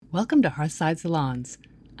Welcome to Hearthside Salons.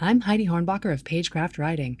 I'm Heidi Hornbacher of Pagecraft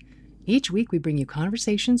Writing. Each week we bring you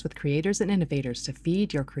conversations with creators and innovators to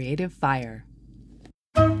feed your creative fire.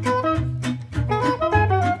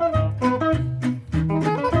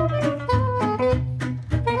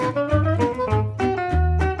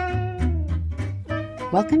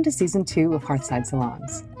 Welcome to Season 2 of Hearthside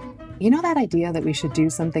Salons. You know that idea that we should do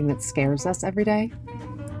something that scares us every day?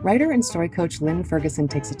 Writer and story coach Lynn Ferguson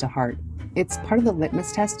takes it to heart. It's part of the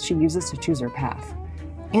litmus test she uses to choose her path.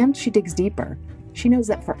 And she digs deeper. She knows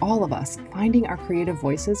that for all of us, finding our creative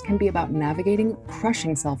voices can be about navigating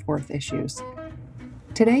crushing self-worth issues.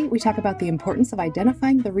 Today, we talk about the importance of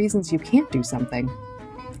identifying the reasons you can't do something,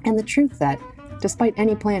 and the truth that, despite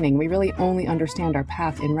any planning, we really only understand our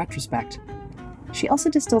path in retrospect. She also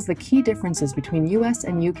distills the key differences between US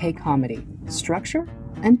and UK comedy, structure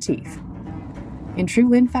and teeth. In true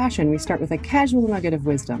Lynn fashion, we start with a casual nugget of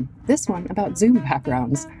wisdom, this one about Zoom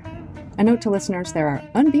backgrounds. A note to listeners, there are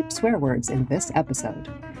unbeeped swear words in this episode.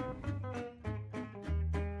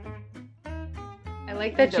 I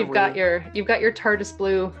like that you've got your TARDIS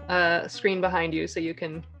blue screen behind you, so you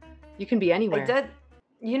can be anywhere. I did.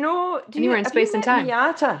 You know, anywhere in space and time.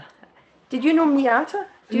 Miata? Did you know Miata?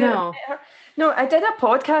 No. No, I did a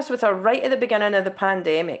podcast with her right at the beginning of the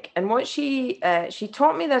pandemic, and what she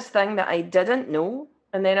taught me this thing that I didn't know,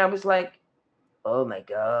 and then I was like, oh my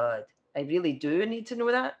God, I really do need to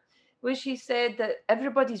know that. Where she said that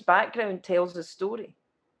everybody's background tells a story,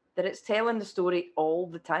 that it's telling the story all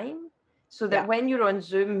the time. So that when you're on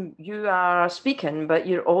Zoom, you are speaking, but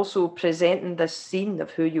you're also presenting this scene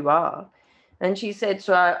of who you are. And she said,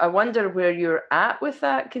 so I wonder where you're at with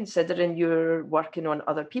that, considering you're working on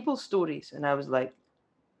other people's stories. And I was like,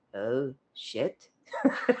 oh, shit.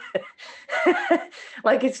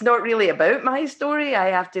 Like, it's not really about my story. I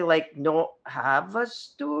have to, like, not have a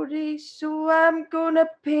story. So I'm going to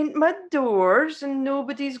paint my doors and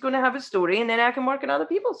nobody's going to have a story. And then I can work on other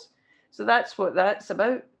people's. So that's what that's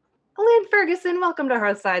about. Lynn Ferguson, welcome to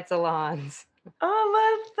Hearthside Salons. Oh,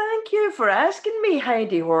 well, thank you for asking me,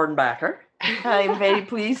 Heidi Hornbacher. I'm very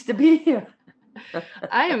pleased to be here.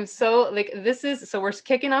 I am so, we're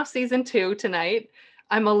kicking off season 2 tonight.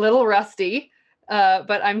 I'm a little rusty,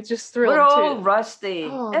 but I'm just thrilled. We're all rusty.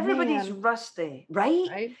 Oh, everybody's man. Rusty,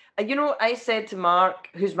 right? You know, I said to Mark,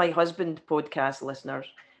 who's my husband, podcast listeners,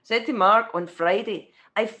 said to Mark on Friday,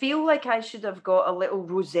 I feel like I should have got a little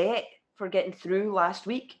rosette for getting through last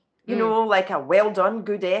week. You know, like a well done,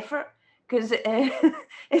 good effort. Because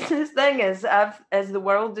it's this thing as the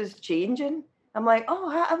world is changing, I'm like,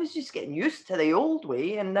 oh, I was just getting used to the old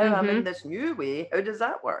way, and now I'm in this new way. How does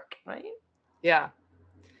that work, right? Yeah.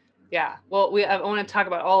 Well, I want to talk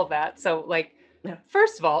about all of that. So,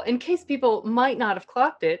 first of all, in case people might not have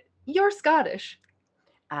clocked it, you're Scottish.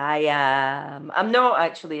 I am. I'm not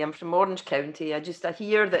actually. I'm from Orange County. I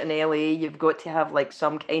hear that in LA you've got to have like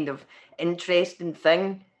some kind of interesting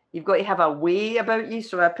thing. You've got to have a way about you.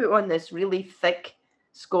 So I put on this really thick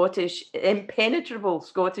Scottish, impenetrable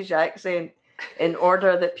Scottish accent in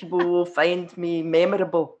order that people will find me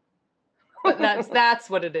memorable. That's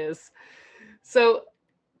what it is. So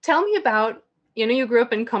tell me about, you grew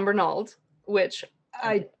up in Cumbernauld, which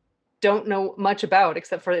I don't know much about,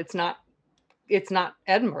 except for it's not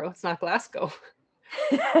Edinburgh, it's not Glasgow.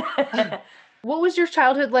 What was your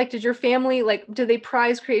childhood like? Did your family, did they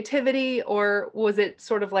prize creativity, or was it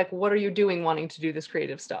sort of like, what are you doing wanting to do this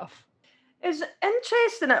creative stuff? It's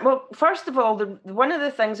interesting. Well, first of all, one of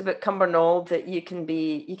the things about Cumbernauld that you can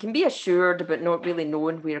be assured about not really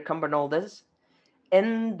knowing where Cumbernauld is,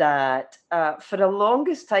 in that for the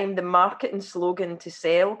longest time, the marketing slogan to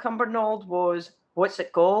sell Cumbernauld was, what's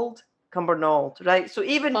it called? Cumbernauld, right? So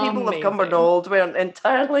even people of Cumbernauld weren't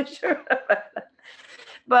entirely sure about it.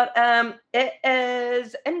 But it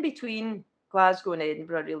is in between Glasgow and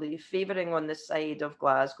Edinburgh, really, favouring on the side of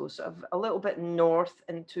Glasgow, sort of a little bit north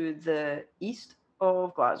into the east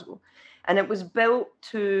of Glasgow. And it was built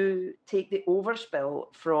to take the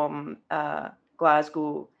overspill from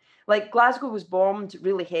Glasgow. Like, Glasgow was bombed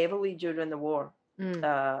really heavily during the war.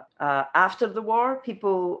 After the war,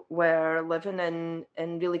 people were living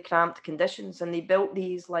in really cramped conditions, and they built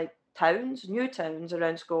these like new towns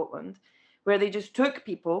around Scotland, where they just took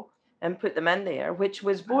people and put them in there, which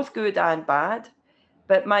was both good and bad.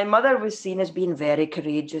 But my mother was seen as being very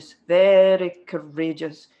courageous, because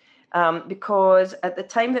at the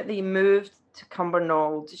time that they moved to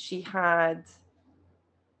Cumbernauld, she had,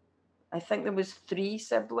 I think there was 3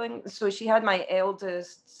 siblings. So she had my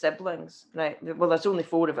eldest siblings, right? Well, there's only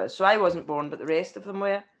 4 of us. So I wasn't born, but the rest of them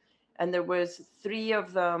were. And there was 3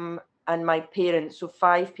 of them and my parents. So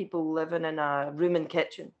 5 people living in a room and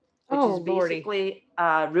kitchen. which is Lordy. basically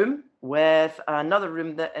a room with another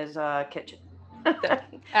room that is a kitchen.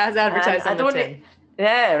 As advertised on the tin.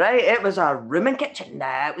 Yeah, right. It was a room and kitchen.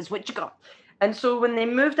 That was what you got. And so when they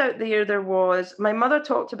moved out there was, my mother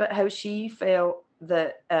talked about how she felt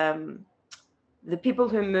that the people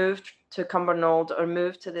who moved to Cumbernauld or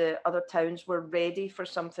moved to the other towns were ready for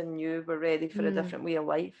something new, were ready for a different way of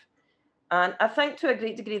life. And I think to a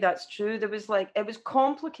great degree that's true. There was it was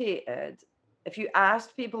complicated. If you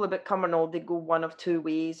asked people about Cumbernauld, they'd go one of two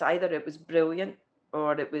ways. Either it was brilliant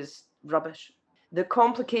or it was rubbish. The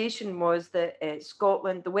complication was that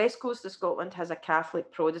Scotland, the west coast of Scotland, has a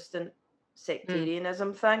Catholic Protestant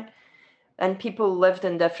sectarianism thing, and people lived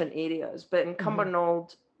in different areas. But in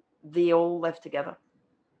Cumbernauld, they all lived together.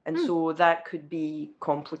 And so that could be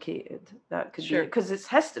complicated. That could be, because it's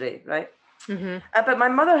history, right? But my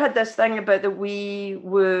mother had this thing about that we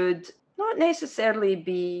would not necessarily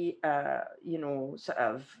be, sort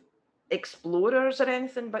of explorers or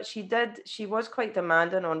anything, but she was quite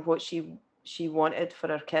demanding on what she wanted for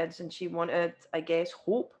her kids, and she wanted, I guess,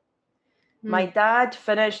 hope. My dad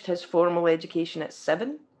finished his formal education at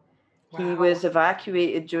 7. Wow. He was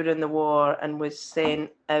evacuated during the war and was sent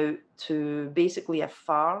out to basically a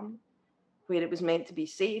farm where it was meant to be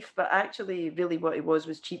safe, but actually really what it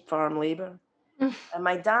was cheap farm labor. And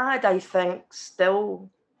my dad, I think, still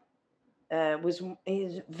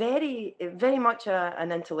is very, very much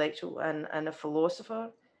an intellectual and a philosopher.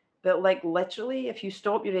 But literally, if you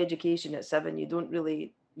stop your education at 7, you don't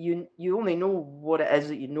really, you only know what it is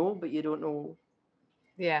that you know, but you don't know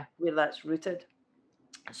where that's rooted.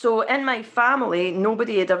 So in my family,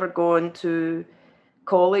 nobody had ever gone to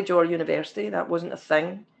college or university. That wasn't a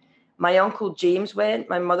thing. My uncle James went,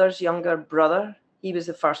 my mother's younger brother. He was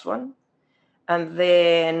the first one. And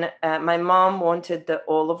then my mom wanted that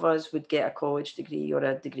all of us would get a college degree or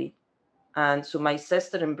a degree. And so my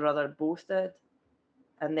sister and brother both did.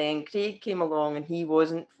 And then Craig came along and he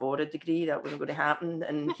wasn't for a degree. That wasn't going to happen.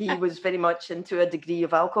 And he was very much into a degree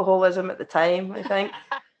of alcoholism at the time, I think.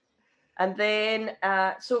 And then,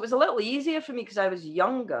 so it was a little easier for me because I was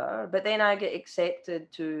younger. But then I get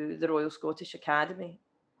accepted to the Royal Scottish Academy,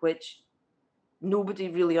 which nobody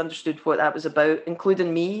really understood what that was about,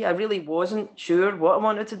 including me. I really wasn't sure what I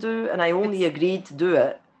wanted to do. And I only agreed to do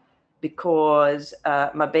it because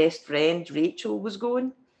my best friend, Rachel, was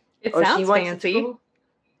going. It sounds fancy.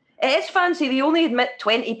 It is fancy. They only admit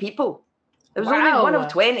 20 people. There was only one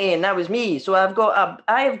of 20, and that was me. So I have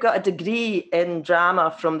got a degree in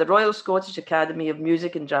drama from the Royal Scottish Academy of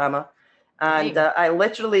Music and Drama. And I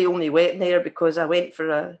literally only went there because I went for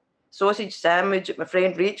a sausage sandwich at my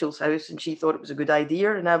friend Rachel's house, and she thought it was a good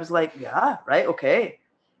idea. And I was like, yeah, right, okay.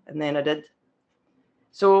 And then I did.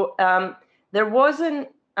 So there wasn't,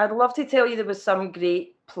 I'd love to tell you there was some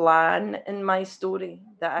great plan in my story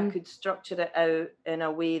that I could structure it out in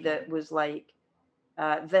a way that was like,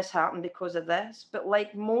 this happened because of this. But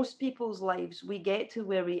like most people's lives, we get to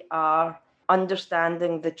where we are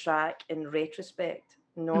understanding the track in retrospect,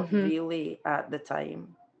 not really at the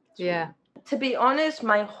time. So, to be honest,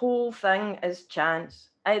 my whole thing is chance.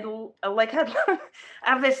 I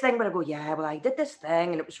have this thing where I go, yeah, well, I did this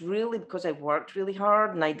thing and it was really because I worked really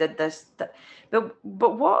hard and I did this. But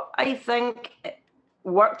what I think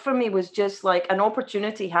worked for me was just like an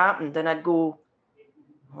opportunity happened and I'd go,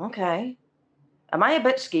 okay, am I a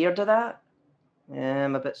bit scared of that? Yeah,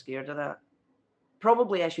 I'm a bit scared of that.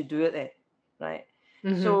 Probably I should do it then, right?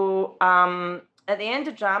 So at the end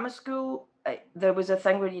of drama school, there was a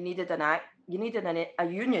thing where you needed a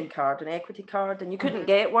union card, an equity card, and you couldn't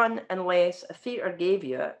get one unless a theatre gave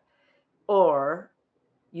you it or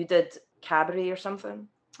you did cabaret or something.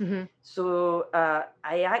 So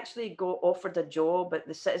I actually got offered a job at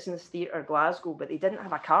the Citizens Theatre Glasgow, but they didn't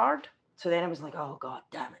have a card. So then I was like, oh, God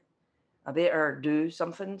damn it. I better do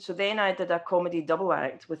something. So then I did a comedy double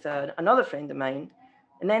act with another friend of mine.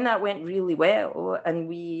 And then that went really well. And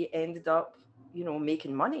we ended up,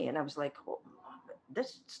 making money. And I was like, oh,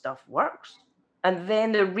 this stuff works. And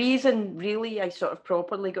then the reason really I sort of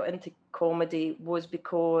properly got into comedy was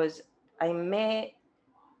because I met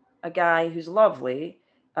a guy who's lovely,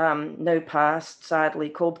 now passed, sadly,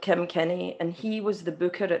 called Kim Kinney. And he was the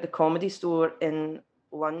booker at the Comedy Store in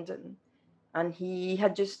London. And he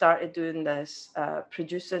had just started doing this,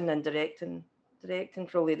 producing and directing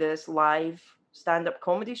probably this live stand-up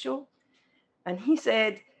comedy show. And he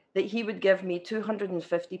said that he would give me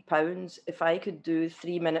 £250 if I could do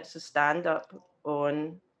 3 minutes of stand-up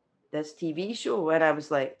on this TV show. And I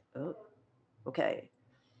was like, oh, okay,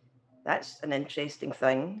 that's an interesting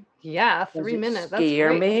thing. Yeah, 3 minutes.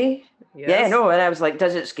 Scare me? Yes. Yeah, no. And I was like,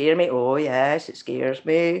 does it scare me? Oh, yes, it scares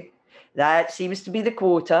me. that seems to be the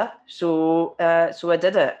quota. So I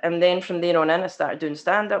did it. And then from there on in, I started doing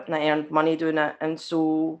stand-up and I earned money doing it. And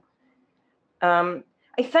so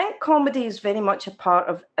I think comedy is very much a part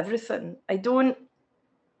of everything. I don't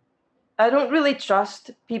really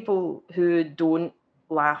trust people who don't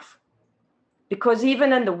laugh, because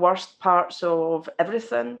even in the worst parts of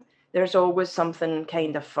everything, there's always something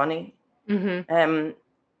kind of funny. Mm-hmm.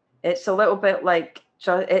 It's a little bit like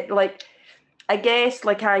I guess,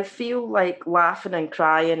 like, I feel like laughing and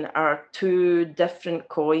crying are two different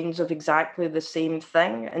coins of exactly the same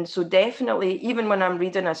thing. And so definitely, even when I'm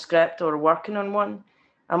reading a script or working on one,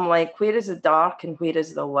 I'm like, where is the dark and where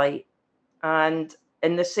is the light? And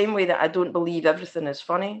in the same way that I don't believe everything is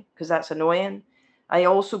funny, because that's annoying, I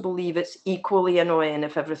also believe it's equally annoying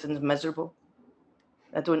if everything's miserable.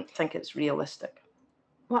 I don't think it's realistic.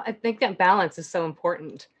 Well, I think that balance is so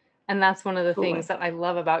important. And that's one of the things that I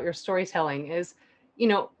love about your storytelling is, you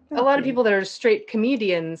know, a lot of people that are straight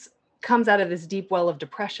comedians comes out of this deep well of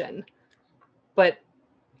depression. But,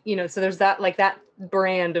 you know, so there's that, like, that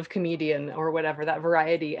brand of comedian or whatever, that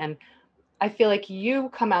variety. And I feel like you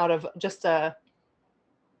come out of just a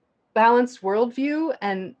balanced worldview,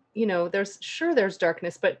 and, you know, there's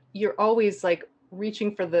darkness, but you're always like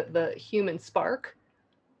reaching for the human spark.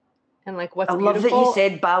 And like, what's beautiful. I love that you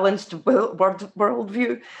said balanced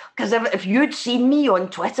worldview, because if you'd seen me on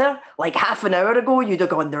Twitter like half an hour ago, you'd have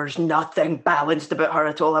gone, there's nothing balanced about her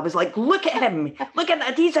at all. I was like, look at him. Look at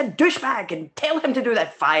that. He's a douchebag, and tell him to do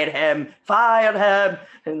that. Fire him.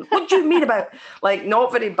 And what do you mean about, like,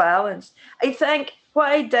 not very balanced? I think what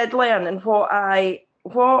I did learn and what I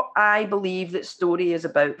believe that story is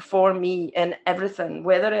about for me in everything,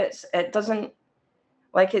 whether it doesn't,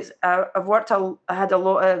 like, it's, I've worked, I had a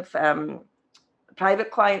lot of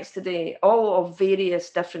private clients today, all of various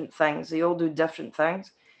different things. They all do different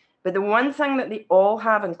things. But the one thing that they all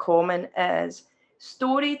have in common is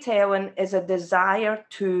storytelling is a desire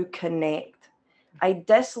to connect. I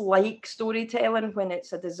dislike storytelling when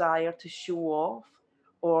it's a desire to show off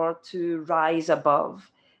or to rise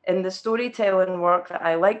above. And the storytelling work that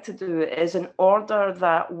I like to do is in order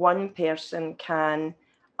that one person can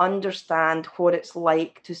understand what it's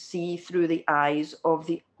like to see through the eyes of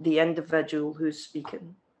the individual who's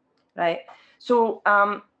speaking, right? So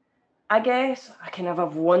I guess I kind of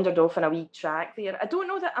have wandered off on a wee track there. I don't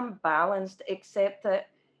know that I'm balanced, except that,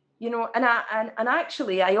 you know, and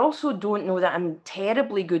actually I also don't know that I'm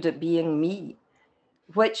terribly good at being me,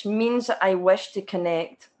 which means that I wish to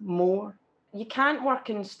connect more. You can't work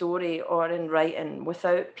in story or in writing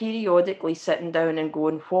without periodically sitting down and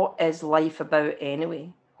going, what is life about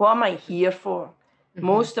anyway? What am I here for? Mm-hmm.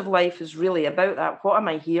 Most of life is really about that. What am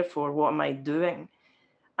I here for? What am I doing?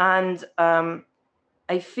 And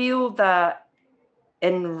I feel that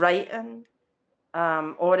in writing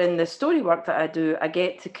or in the story work that I do, I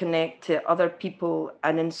get to connect to other people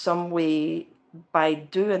and in some way, by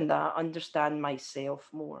doing that, understand myself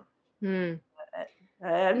more.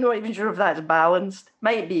 I'm not even sure if that's balanced.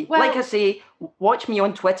 Might be. Well, like I say, watch me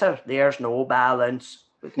on Twitter. There's no balance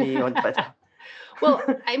with me on Twitter. Well,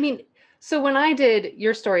 I mean, so when I did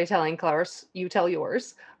your storytelling course, You Tell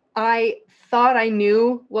Yours, I thought I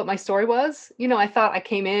knew what my story was. You know, I thought I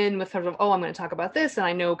came in with sort of, oh, I'm going to talk about this, and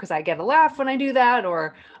I know because I get a laugh when I do that,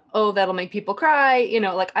 or, oh, that'll make people cry. You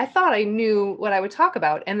know, like, I thought I knew what I would talk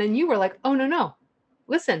about. And then you were like, oh, no,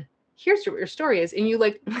 listen, here's what your story is. And you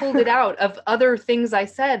like pulled it out of other things I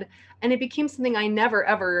said, and it became something I never,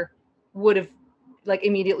 ever would have like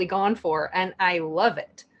immediately gone for. And I love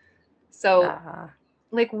it. So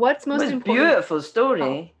like, what's most important? Beautiful story.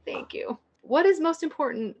 Oh, thank you. What is most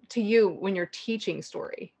important to you when you're teaching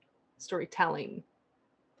storytelling?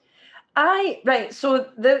 Right. So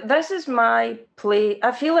this is my play.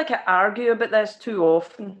 I feel like I argue about this too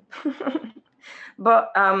often.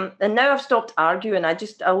 But and now I've stopped arguing.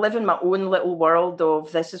 I live in my own little world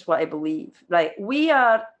of this is what I believe. Right. We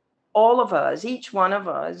are, all of us, each one of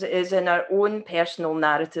us is in our own personal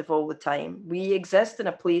narrative all the time. We exist in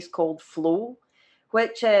a place called flow,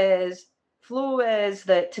 which is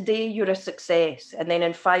that today you're a success, and then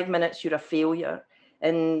in 5 minutes you're a failure.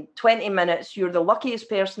 In 20 minutes, you're the luckiest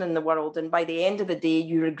person in the world. And by the end of the day,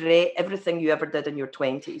 you regret everything you ever did in your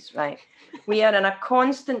 20s, right? We are in a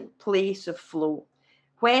constant place of flow.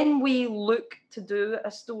 When we look to do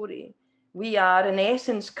a story, we are in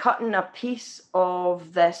essence cutting a piece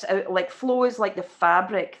of this out. Like, flow is like the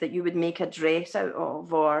fabric that you would make a dress out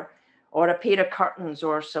of, or a pair of curtains,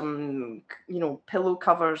 or some, you know, pillow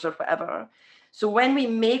covers or whatever. So when we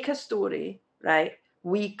make a story, right,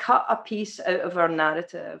 we cut a piece out of our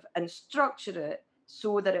narrative and structure it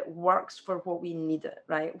so that it works for what we need it,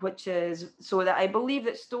 right? Which is so that I believe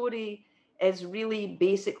that story is really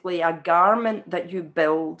basically a garment that you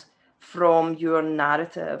build from your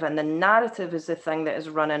narrative, and the narrative is the thing that is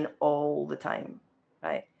running all the time,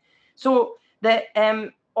 right? So that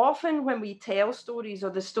often when we tell stories, or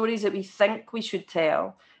the stories that we think we should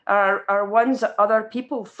tell, are ones that other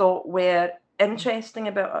people thought were interesting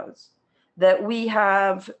about us, that we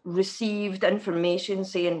have received information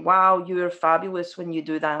saying, wow, you're fabulous when you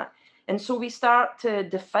do that. And so we start to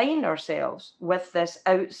define ourselves with this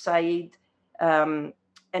outside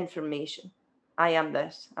information. I am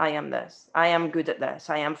this, I am this, I am good at this,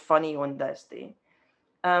 I am funny on this day.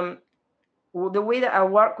 Well, the way that I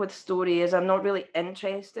work with story is I'm not really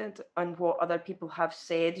interested in what other people have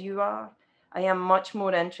said you are. I am much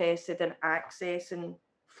more interested in accessing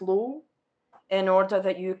flow in order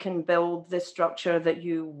that you can build the structure that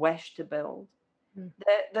you wish to build.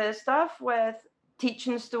 The stuff with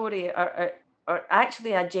teaching story are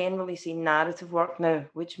actually, I generally see narrative work now,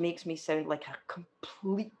 which makes me sound like a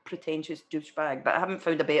complete pretentious douchebag, but I haven't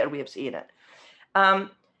found a better way of saying it.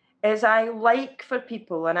 Is I like for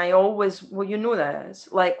people, and I always, well, you know this,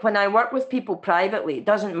 like when I work with people privately, it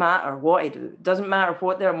doesn't matter what I do. It doesn't matter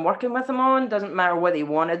what I'm working with them on. It doesn't matter what they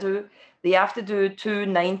want to do. They have to do 2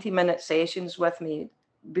 90-minute sessions with me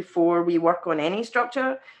before we work on any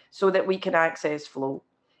structure so that we can access flow.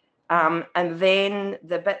 And then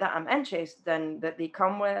the bit that I'm interested in that they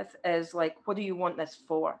come with is like, what do you want this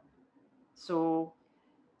for? So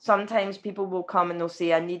sometimes people will come and they'll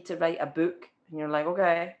say, I need to write a book. And you're like,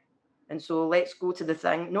 okay. And so let's go to the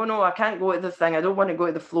thing. No, I can't go to the thing. I don't want to go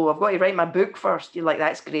to the flow. I've got to write my book first. You're like,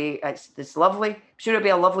 that's great. It's lovely. I'm sure it'll be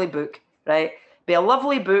a lovely book, right? Be a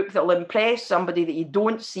lovely book that will impress somebody that you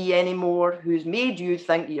don't see anymore, who's made you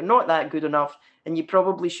think you're not that good enough and you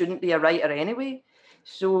probably shouldn't be a writer anyway.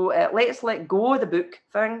 So let's let go of the book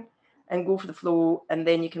thing and go for the flow, and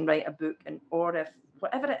then you can write a book, and or if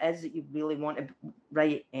whatever it is that you really want to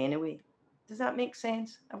write anyway. Does that make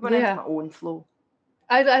sense? I've gone into my own flow.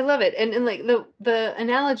 I love it. And like the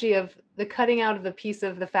analogy of the cutting out of the piece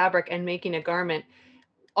of the fabric and making a garment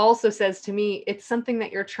also says to me, it's something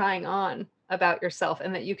that you're trying on about yourself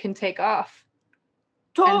and that you can take off.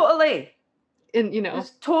 Totally. And you know,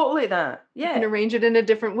 it's totally that. Yeah. You can arrange it in a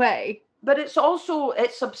different way. But it's also,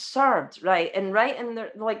 it's absurd, right? And writing,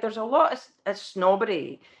 like there's a lot of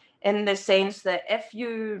snobbery in the sense that if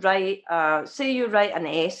you write, say you write an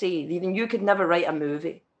essay, then you could never write a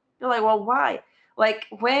movie. You're like, well, why? Like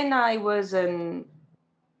when I was in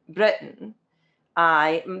Britain,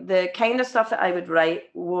 the kind of stuff that I would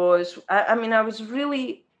write was, I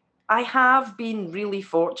have been really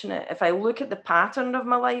fortunate. If I look at the pattern of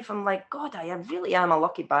my life, I'm like, God, I really am a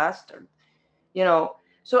lucky bastard, you know?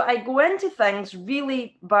 So I go into things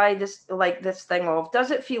really by this, like this thing of,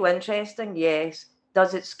 does it feel interesting? Yes.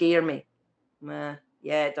 Does it scare me?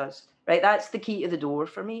 Yeah, it does. Right. That's the key to the door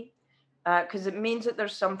for me. Because it means that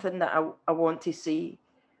there's something that I want to see.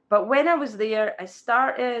 But when I was there, I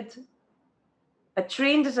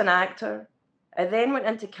trained as an actor. I then went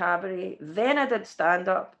into cabaret. Then I did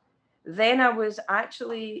stand-up. Then I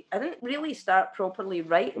didn't really start properly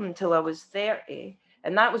writing until I was 30.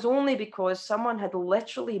 And that was only because someone had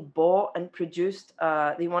literally bought and produced,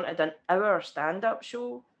 they wanted an hour stand-up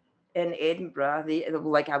show in Edinburgh.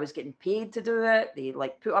 I was getting paid to do it. They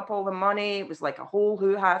put up all the money. It was like a whole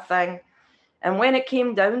hoo-ha thing. And when it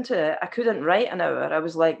came down to it, I couldn't write an hour. I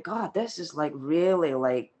was like, God, this is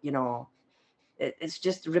really it's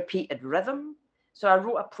just repeated rhythm. So I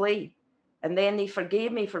wrote a play, and then they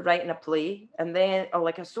forgave me for writing a play, and then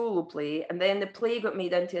a solo play. And then the play got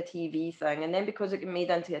made into a TV thing. And then because it got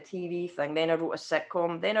made into a TV thing, then I wrote a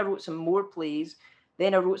sitcom. Then I wrote some more plays.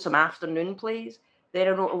 Then I wrote some afternoon plays. Then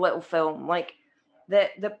I wrote a little film. Like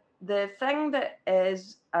the thing that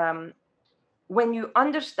is, when you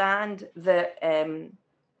understand that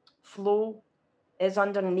flow is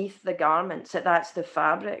underneath the garments, that's the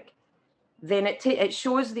fabric, then it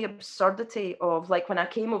shows the absurdity of, like, when I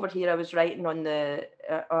came over here, I was writing on the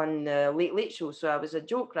Late Late Show, so I was a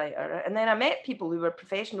joke writer, and then I met people who were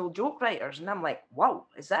professional joke writers, and I'm like, wow,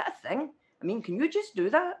 is that a thing? I mean, can you just do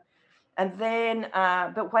that? And then,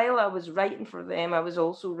 but while I was writing for them, I was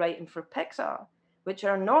also writing for Pixar, which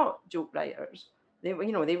are not joke writers. They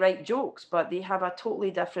write jokes, but they have a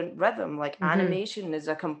totally different rhythm. Like animation is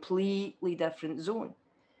a completely different zone.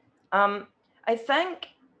 I think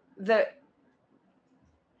that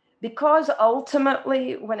because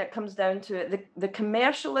ultimately, when it comes down to it, the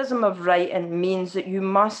commercialism of writing means that you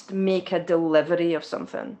must make a delivery of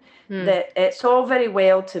something. That it's all very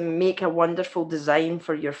well to make a wonderful design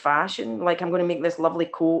for your fashion. Like, I'm going to make this lovely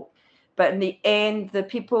coat, But in the end, the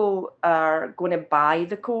people are going to buy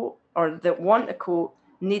the coat or that want the coat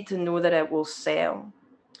need to know that it will sell.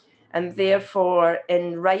 And therefore,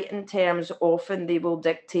 in writing terms, often they will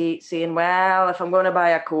dictate saying, well, if I'm going to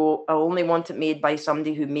buy a coat, I only want it made by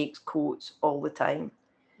somebody who makes coats all the time.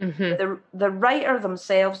 Mm-hmm. The writer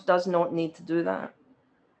themselves does not need to do that.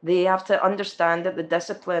 They have to understand that the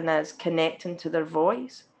discipline is connecting to their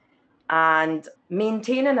voice and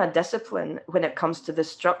maintaining a discipline when it comes to the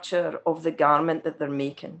structure of the garment that they're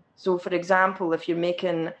making. So, for example, if you're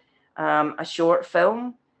making a short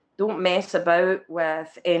film, don't mess about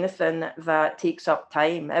with anything that takes up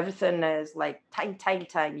time. Everything is like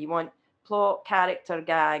time. You want plot, character,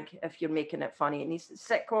 gag if you're making it funny. It needs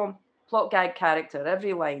sitcom, plot, gag, character,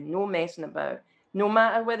 every line, no messing about. No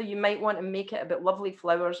matter whether you might want to make it about lovely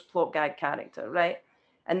flowers, plot, gag, character, right?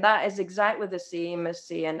 And that is exactly the same as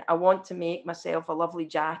saying, I want to make myself a lovely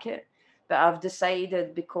jacket, but I've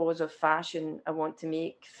decided because of fashion, I want to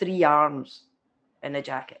make 3 arms in a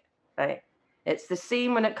jacket, right? It's the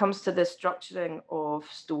same when it comes to the structuring of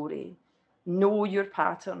story. Know your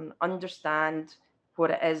pattern, understand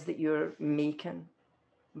what it is that you're making,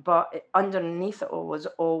 but underneath it all is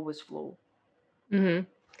always flow. Mm-hmm.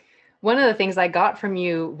 One of the things I got from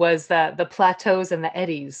you was that the plateaus and the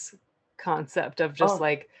eddies concept of just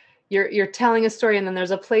like you're telling a story and then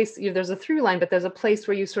there's a place, there's a through line, but there's a place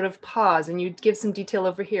where you sort of pause and you give some detail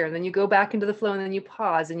over here and then you go back into the flow and then you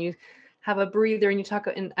pause and you have a breather and you talk.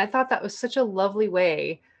 And I thought that was such a lovely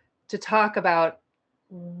way to talk about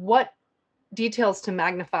what details to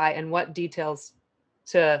magnify and what details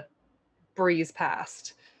to breeze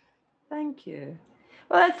past. Thank you.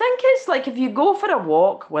 Well, I think it's like if you go for a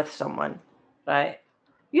walk with someone, right,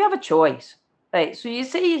 you have a choice, right? So you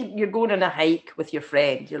say you're going on a hike with your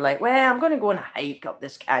friend. You're like, well, I'm going to go on a hike up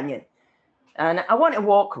this canyon. And I want to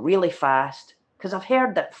walk really fast because I've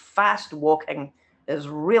heard that fast walking is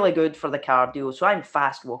really good for the cardio. So I'm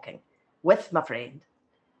fast walking with my friend.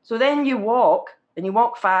 So then you walk and you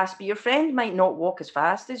walk fast, but your friend might not walk as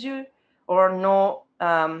fast as you or not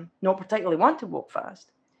particularly want to walk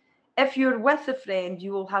fast. If you're with a friend,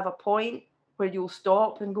 you will have a point where you'll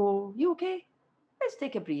stop and go, you okay? Let's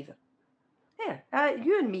take a breather. Here,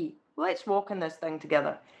 you and me, let's walk on this thing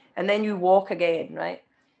together. And then you walk again, right?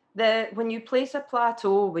 When you place a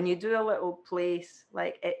plateau, when you do a little place,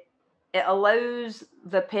 like it allows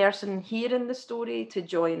the person hearing the story to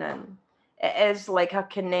join in. It is like a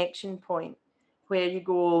connection point where you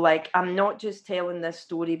go like, I'm not just telling this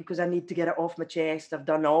story because I need to get it off my chest. I've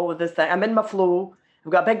done all of this thing. I'm in my flow.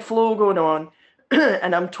 I've got a big flow going on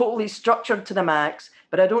and I'm totally structured to the max,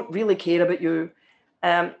 but I don't really care about you.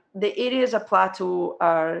 The areas of plateau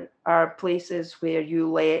are places where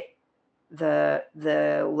you let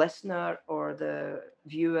the listener or the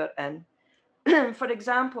viewer in. For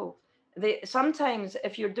example, sometimes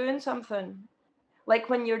if you're doing something, like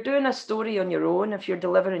when you're doing a story on your own, if you're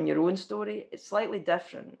delivering your own story, it's slightly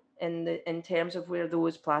different in terms of where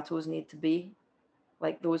those plateaus need to be,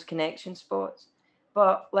 like those connection spots.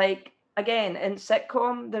 But like, again, in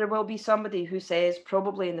sitcom, there will be somebody who says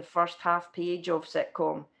probably in the first half page of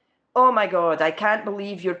sitcom, oh my God, I can't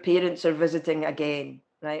believe your parents are visiting again,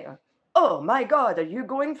 right? Or, oh my God, are you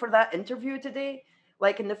going for that interview today?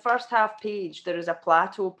 Like in the first half page, there is a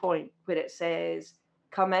plateau point where it says,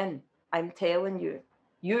 come in, I'm telling you,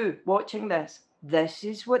 you watching this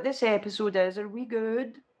is what this episode is. Are we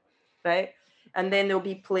good? Right? And then they'll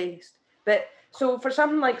be placed. But so for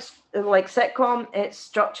something like sitcom, it's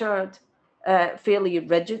structured fairly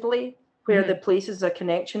rigidly where the places of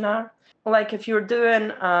connection are. Like if you're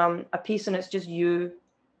doing a piece and it's just you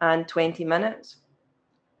and 20 minutes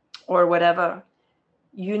or whatever,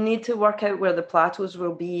 you need to work out where the plateaus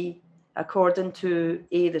will be according to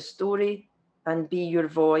A, the story, and B, your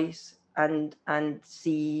voice, and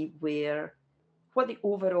see what the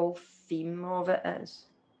overall theme of it is.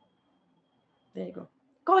 There you go.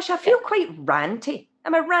 Gosh, I feel quite ranty.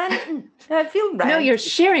 Am I ranting? I feel ranty. No, you're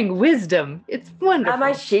sharing wisdom. It's wonderful. Am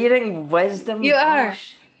I sharing wisdom? You are.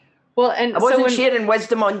 Well, and I wasn't sharing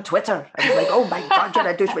wisdom on Twitter. I was like, oh my God, did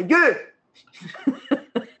I do something? You!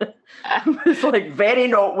 It's like very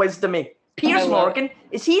not wisdomy. Piers Morgan,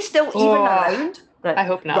 is he still even around? Right. I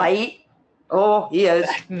hope not. Right. Oh, he is.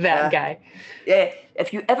 that guy. Yeah.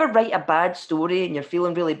 If you ever write a bad story and you're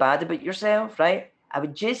feeling really bad about yourself, right? I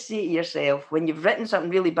would just say to yourself, when you've written something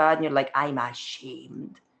really bad and you're like, I'm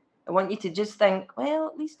ashamed, I want you to just think, well,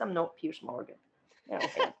 at least I'm not Piers Morgan.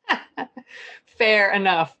 Fair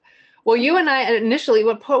enough. Well, you and I initially,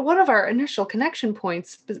 one of our initial connection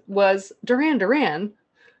points was Duran Duran,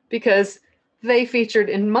 because they featured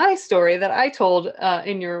in my story that I told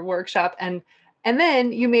in your workshop. And And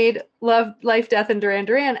then you made Love, Life, Death, and Duran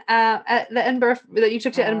Duran at the Edinburgh that you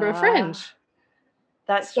took to Edinburgh Fringe.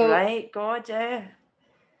 That's right. God, yeah. Do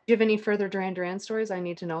you have any further Duran Duran stories I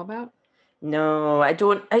need to know about? No, I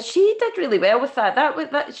don't. She did really well with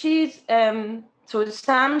that. She's so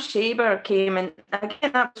Sam Shaber came in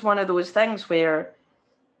again. That was one of those things where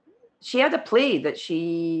she had a play that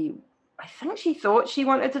I think she thought she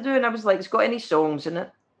wanted to do, and I was like, "It's got any songs in it?"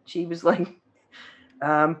 She was like,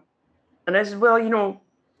 and I said, "Well, you're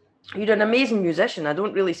an amazing musician. I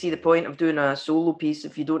don't really see the point of doing a solo piece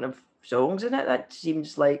if you don't have songs in it. That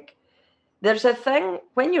seems like there's a thing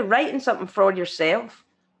when you're writing something for yourself.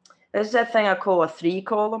 There's a thing I call a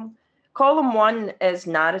 3-column. Column 1 is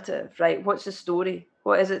narrative, right? What's the story?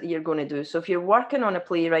 What is it that you're going to do? So if you're working on a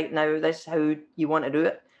play right now, this is how you want to do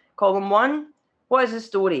it. Column 1, what is the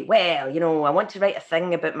story? Well, I want to write a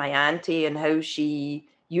thing about my auntie and how she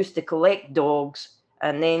used to collect dogs,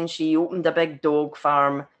 and then she opened a big dog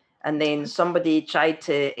farm, and then somebody tried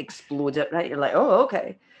to explode it, right? You're like, oh,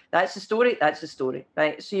 okay. That's the story. That's the story,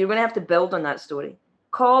 right? So you're going to have to build on that story.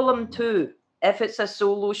 Column 2, if it's a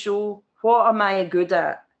solo show, what am I good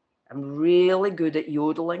at? I'm really good at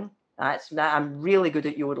yodeling. I'm really good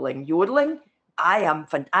at yodeling. Yodeling,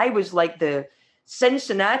 I was like the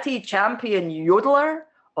Cincinnati champion yodeler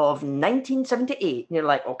of 1978. And you're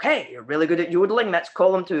like, okay, you're really good at yodeling. That's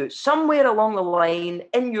column 2. Somewhere along the line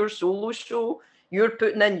in your solo show, you're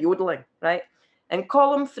putting in yodeling, right? And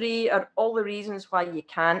column 3 are all the reasons why you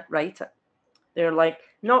can't write it. They're like,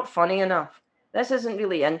 not funny enough. This isn't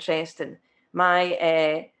really interesting.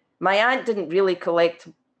 My aunt didn't really collect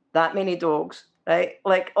that many dogs, right?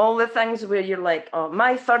 Like all the things where you're like, oh,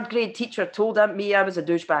 my 3rd grade teacher told me I was a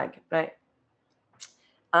douchebag, right?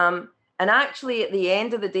 And actually, at the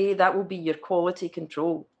end of the day, that will be your quality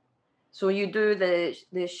control. So you do the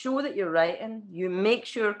show that you're writing, you make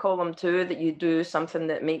sure column 2 that you do something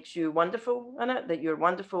that makes you wonderful in it, that you're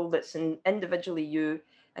wonderful, that's individually you.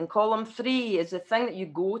 And column 3 is the thing that you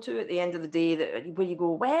go to at the end of the day where you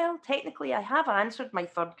go, well, technically I have answered my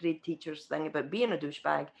 3rd grade teacher's thing about being a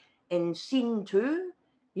douchebag in scene 2,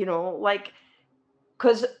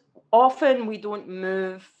 because often we don't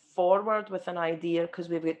move forward with an idea because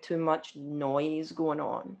we've got too much noise going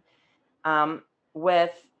on.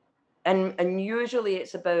 And usually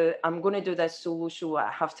it's about, I'm going to do this solo show, I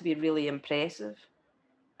have to be really impressive.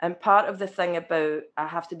 And part of the thing about I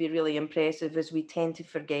have to be really impressive is we tend to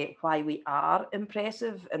forget why we are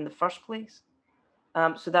impressive in the first place.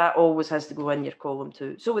 So that always has to go in your column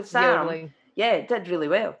 2. So with Sam, yeah, it did really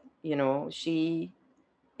well. She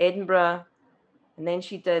Edinburgh, and then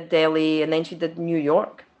she did Delhi, and then she did New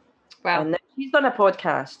York. Wow. And then she's done a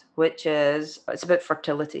podcast, it's about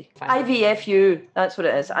fertility. IVFU, that's what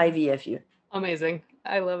it is, IVFU. Amazing.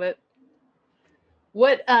 I love it.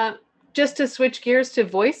 What, just to switch gears to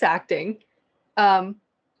voice acting,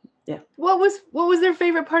 yeah. What was their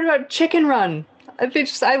favorite part about Chicken Run?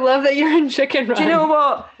 I love that you're in Chicken Run. Do you know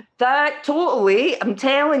what? That totally, I'm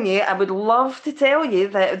telling you, I would love to tell you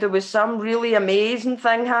that there was some really amazing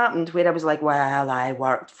thing happened where I was like, well, I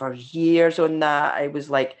worked for years on that. I was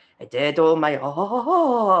like, I did all my,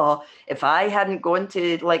 if I hadn't gone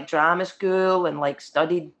to like drama school and like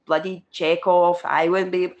studied bloody Chekhov, I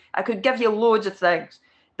could give you loads of things.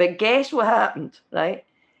 But guess what happened, right?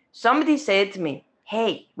 Somebody said to me,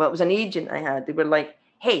 hey, well, it was an agent I had. They were like,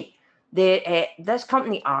 hey, this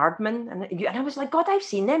company Aardman, and I was like, God, I've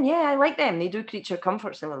seen them. Yeah, I like them. They do Creature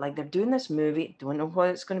Comforts. And they're doing this movie. Don't know what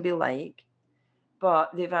it's going to be like,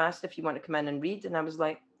 but they've asked if you want to come in and read. And I was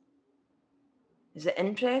like, is it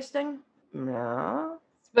interesting? No.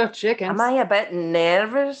 It's about chickens. Am I a bit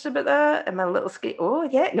nervous about that? Am I a little scared? Oh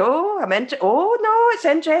yeah, no, oh no, it's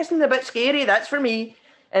interesting. A bit scary. That's for me.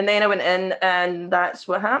 And then I went in, and that's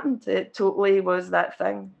what happened. It totally was that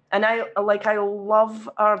thing. And I love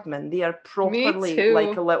Aardman. They are properly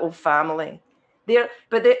like a little family. They're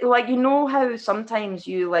like, how sometimes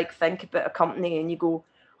you like think about a company and you go,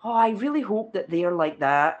 oh, I really hope that they're like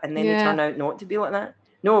that, and then they turn out not to be like that.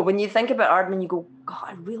 No, when you think about Aardman, you go, God,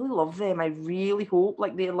 I really love them. I really hope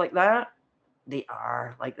like they're like that. They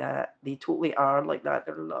are like that. They totally are like that.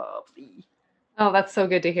 They're lovely. Oh, that's so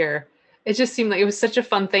good to hear. It just seemed like it was such a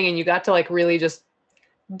fun thing, and you got to like really just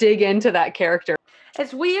dig into that character.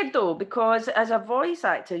 It's weird though, because as a voice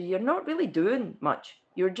actor, you're not really doing much.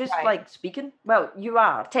 You're just like speaking. Well, you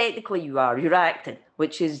are. Technically you are. You're acting,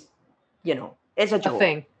 which is, is a job. A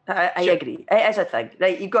thing. I agree. It is a thing,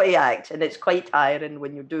 right? You've got to act, and it's quite tiring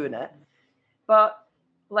when you're doing it. But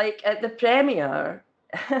like at the premiere,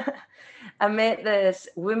 I met this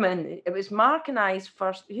woman. It was Mark and I's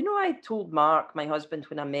first. I told Mark, my husband,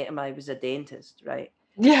 when I met him, I was a dentist, right?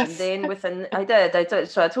 Yes. And then I did.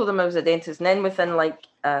 So I told him I was a dentist. And then within like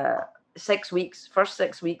 6 weeks, first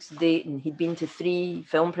 6 weeks dating, he'd been to 3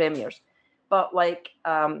 film premieres. But like,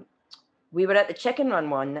 we were at the Chicken Run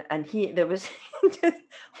one, and he just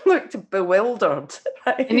looked bewildered.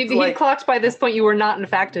 Right? And he clocked by this point you were not in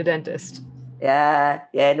fact a dentist. Yeah,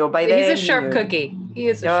 no, by then he's a sharp cookie. He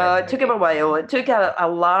is a It sharp cookie. took him a while. It took a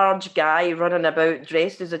large guy running about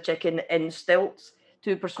dressed as a chicken in stilts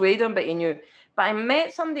to persuade him, but he knew. But I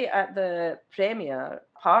met somebody at the premiere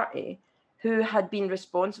party who had been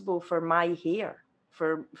responsible for my hair,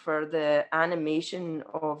 for the animation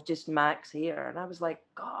of just Mac's hair. And I was like,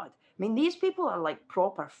 God, I mean, these people are like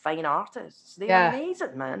proper fine artists. They're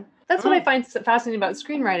amazing, man. That's what I find fascinating about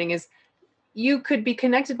screenwriting is you could be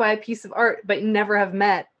connected by a piece of art, but never have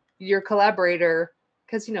met your collaborator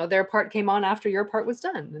because, you know, their part came on after your part was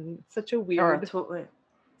done. And it's such a weird,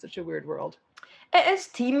 such a weird world. It is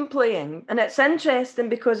team playing, and it's interesting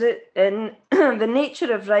because in the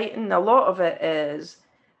nature of writing, a lot of it is,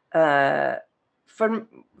 for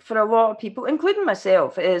a lot of people, including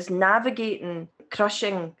myself, is navigating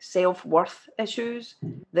crushing self-worth issues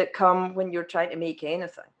that come when you're trying to make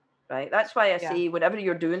anything. Right. That's why I say whenever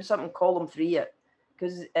you're doing something, column 3 it,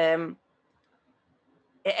 because it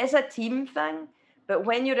is a team thing. But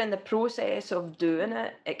when you're in the process of doing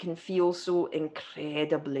it, it can feel so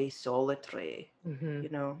incredibly solitary. You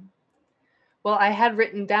know. Well, I had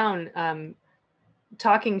written down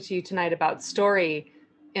talking to you tonight about story,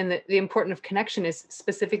 and the importance of connection is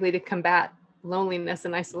specifically to combat loneliness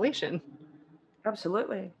and isolation.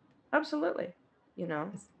 Absolutely. You know.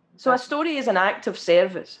 So a story is an act of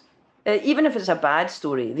service. Even if it's a bad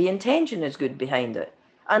story, the intention is good behind it.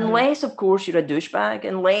 Unless, of course, you're a douchebag.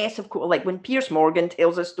 Unless, of course, like when Piers Morgan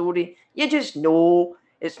tells a story, you just know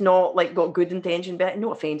it's not like got good intention. But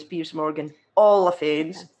no offense, Piers Morgan. All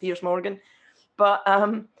offense, Piers Morgan. But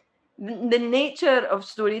the nature of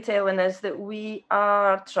storytelling is that we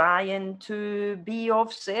are trying to be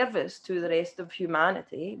of service to the rest of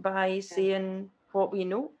humanity by saying what we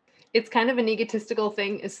know. It's kind of an egotistical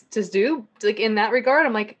thing to do, like in that regard.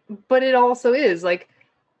 I'm like, but it also is like,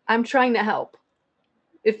 I'm trying to help.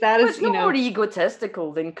 If that is, it's no more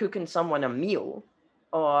egotistical than cooking someone a meal,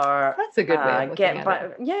 or that's a good way of looking at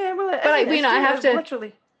it. Yeah, well, but I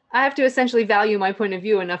have to essentially value my point of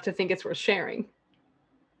view enough to think it's worth sharing.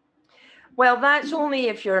 Well, that's only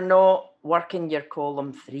if you're not working your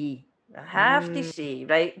column 3. I have to say,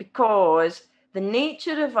 right, because the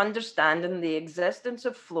nature of understanding the existence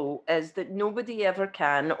of flow is that nobody ever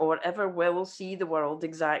can or ever will see the world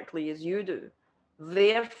exactly as you do.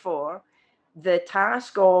 Therefore, the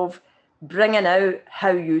task of bringing out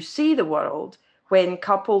how you see the world, when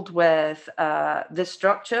coupled with the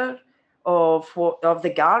structure of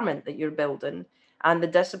the garment that you're building and the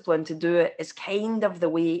discipline to do it, is kind of the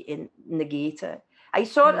way in negate it. I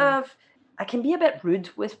can be a bit rude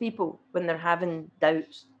with people when they're having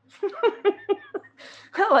doubts.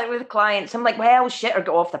 Like with clients, I'm like, well, shit, or get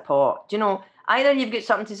off the pot. Do you know, either you've got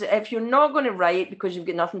something to say. If you're not going to write because you've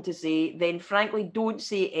got nothing to say, then frankly, don't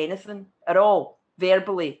say anything at all,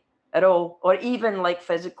 verbally at all, or even like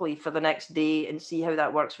physically for the next day, and see how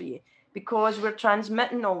that works for you. Because we're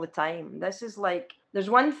transmitting all the time. This is like, there's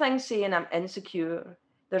one thing saying I'm insecure.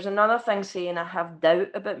 There's another thing saying I have doubt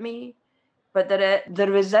about me. But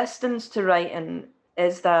the resistance to writing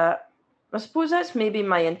is that, I suppose that's maybe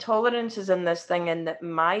my intolerance is in this thing, and that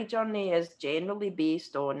my journey is generally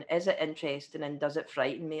based on, is it interesting and does it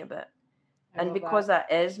frighten me a bit? And because that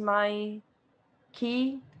is my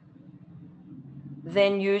key,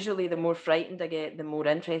 then usually the more frightened I get, the more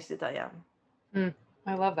interested I am.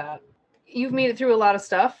 I love that. You've made it through a lot of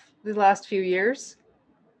stuff the last few years.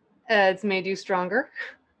 It's made you stronger.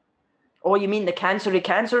 Oh, you mean the cancer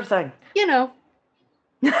thing? You know.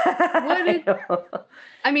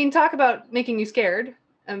 I mean, talk about making you scared.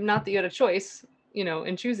 Not that you had a choice, you know,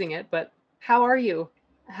 in choosing it, but how are you?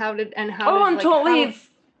 I'm totally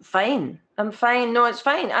fine. I'm fine. No, it's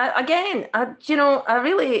fine. I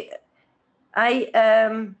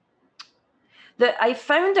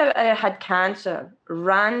found out I had cancer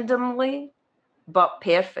randomly, but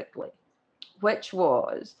perfectly, which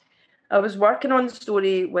was, I was working on the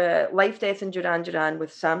story with Life, Death and Duran Duran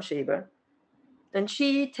with Sam Shaber. And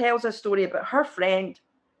she tells a story about her friend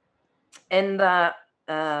in that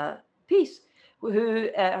piece,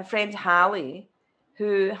 her friend Hallie,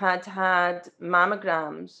 who had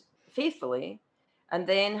mammograms faithfully, and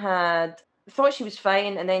then thought she was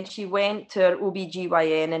fine, and then she went to her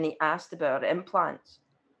OBGYN and he asked about her implants,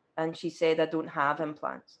 and she said, I don't have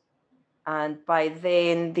implants. And by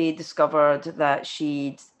then they discovered that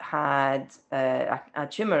she'd had a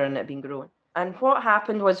tumor and it had been growing. And what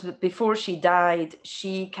happened was that before she died,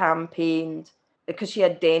 she campaigned because she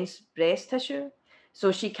had dense breast tissue.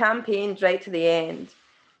 So she campaigned right to the end.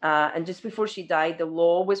 And just before she died, the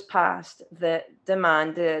law was passed that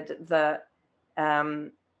demanded that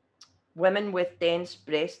women with dense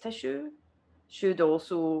breast tissue should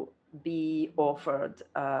also be offered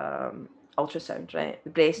ultrasound, right? The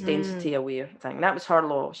breast density aware thing. That was her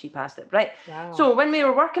law. She passed it, right? Wow. So when we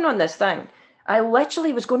were working on this thing, I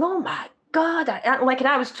literally was going, oh my God, and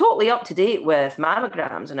I was totally up to date with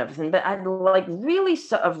mammograms and everything, but I had like really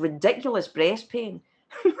sort of ridiculous breast pain.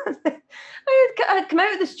 I'd come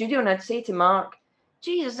out of the studio and I'd say to Mark,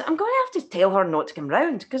 Jesus, I'm going to have to tell her not to come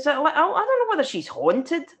round because I don't know whether she's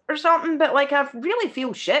haunted or something, but like I really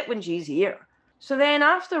feel shit when she's here. So then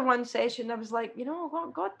after one session, I was like, you know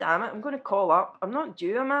what, God damn it, I'm going to call up. I'm not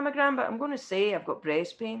due a mammogram, but I'm going to say I've got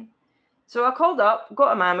breast pain. So I called up,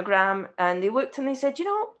 got a mammogram, and they looked and they said, you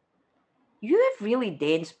know, you have really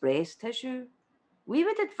dense breast tissue. We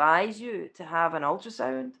would advise you to have an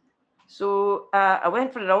ultrasound. So I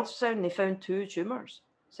went for an ultrasound and they found 2 tumors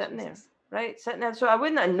sitting there, right? Sitting there. So I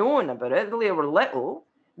wouldn't have known about it. They were little.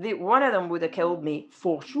 One of them would have killed me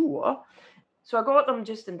for sure. So I got them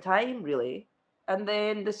just in time, really. And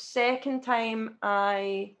then the second time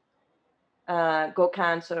I got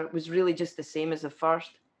cancer was really just the same as the first,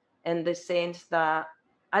 in the sense that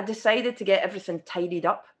I decided to get everything tidied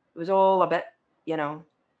up. It was all a bit, you know,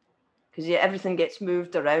 because everything gets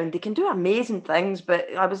moved around. They can do amazing things,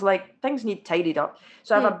 but I was like, things need tidied up.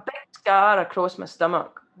 So I have a big scar across my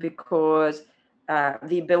stomach because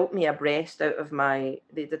they built me a breast out of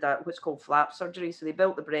they did what's called flap surgery. So they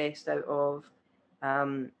built the breast out of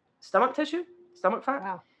stomach tissue, stomach fat.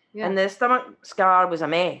 Wow. Yeah. And the stomach scar was a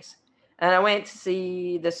mess. And I went to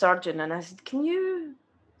see the surgeon and I said, can you,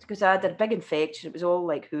 because I had a big infection. It was all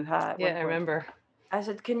like hoo-ha. Yeah, I remember. I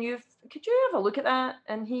said, could you have a look at that?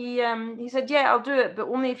 And he said, yeah, I'll do it, but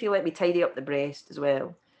only if you let me tidy up the breast as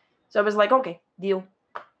well. So I was like, okay, deal.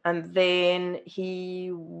 And then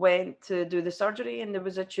he went to do the surgery and there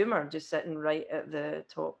was a tumor just sitting right at the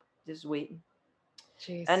top, just waiting.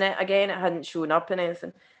 Jeez. And it hadn't shown up in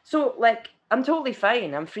anything. So like, I'm totally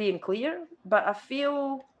fine. I'm free and clear, but I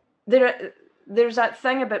feel there's that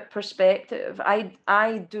thing about perspective.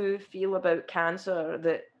 I do feel about cancer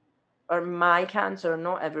that, or my cancer,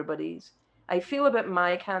 not everybody's. I feel about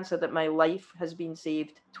my cancer that my life has been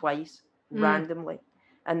saved twice randomly,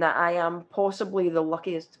 and that I am possibly the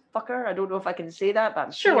luckiest fucker. I don't know if I can say that, but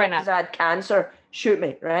I'm sure, why not? Because I had cancer, shoot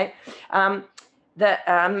me, right? That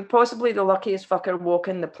I'm possibly the luckiest fucker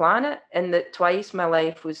walking the planet, and that twice my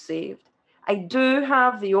life was saved. I do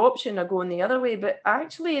have the option of going the other way, but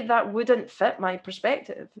actually that wouldn't fit my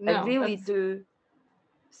perspective. No, I really do.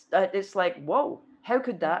 It's like, whoa. How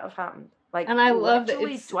could that have happened? Like, and I love that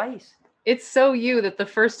it's twice. It's so you that the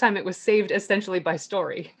first time it was saved essentially by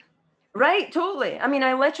story. Right, totally. I mean,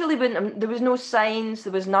 I literally wouldn't. There was no signs.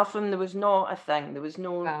 There was nothing. There was not a thing. There was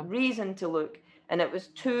no reason to look, and it was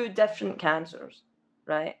 2 different cancers,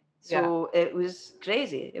 right? So it was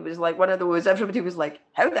crazy. It was like one of those. Everybody was like,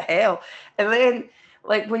 "How the hell?" And then,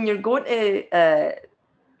 like when you're going to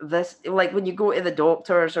when you go to the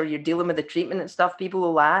doctors or you're dealing with the treatment and stuff, people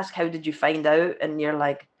will ask, how did you find out? And you're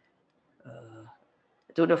like, I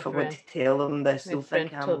don't know if I want to tell them this. They'll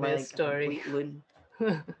think I'm like a complete loon.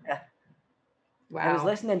 Yeah. Wow. I was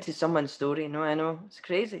listening to someone's story. No, I know. It's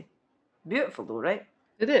crazy. Beautiful though, right?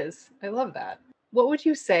 It is. I love that. What would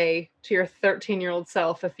you say to your 13-year-old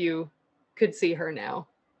self if you could see her now?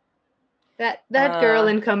 That girl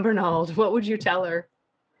in Cumbernauld, what would you tell her?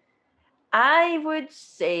 I would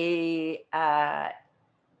say, I'd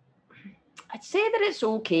say that it's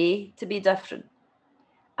okay to be different.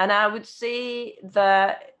 And I would say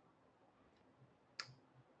that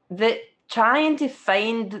trying to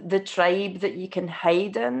find the tribe that you can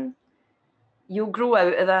hide in, you'll grow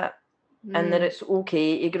out of that. And that it's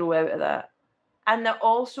okay to grow out of that. And that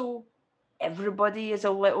also everybody is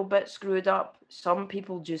a little bit screwed up. Some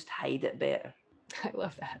people just hide it better. I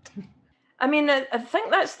love that. I mean, I think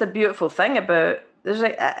that's the beautiful thing about, there's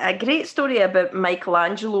a great story about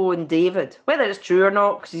Michelangelo and David, whether it's true or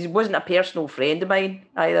not, because he wasn't a personal friend of mine,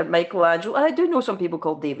 either Michelangelo. I do know some people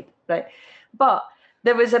called David, right? But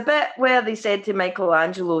there was a bit where they said to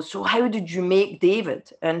Michelangelo, so how did you make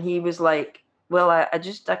David? And he was like, well, I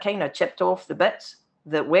kind of chipped off the bits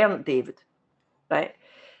that weren't David, right?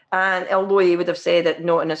 And although he would have said it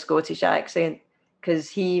not in a Scottish accent, because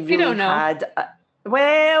he really had...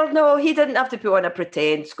 Well, no, he didn't have to put on a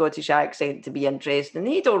pretend Scottish accent to be interesting.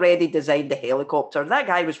 He'd already designed the helicopter. That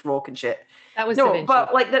guy was rocking shit. That was Da Vinci.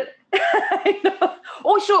 But like I know.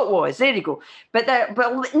 Oh, so it was. There you go. But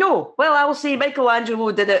no. Well, I'll say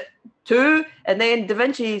Michelangelo did it too, and then Da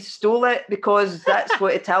Vinci stole it because that's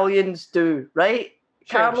what Italians do, right?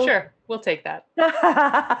 Sure. We'll take that.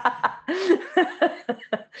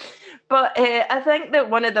 But I think that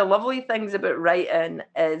one of the lovely things about writing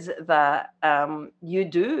is that you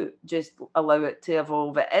do just allow it to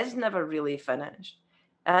evolve. It is never really finished.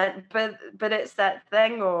 But it's that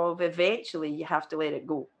thing of eventually you have to let it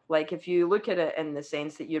go. Like if you look at it in the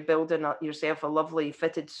sense that you're building yourself a lovely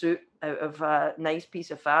fitted suit out of a nice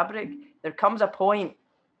piece of fabric, there comes a point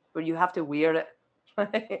where you have to wear it.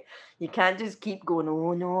 You can't just keep going,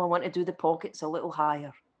 oh no, I want to do the pockets a little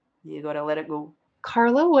higher. You got to let it go.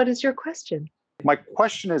 Carlo, what is your question? My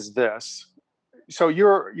question is this. So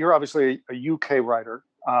you're obviously a UK writer.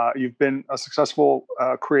 You've been a successful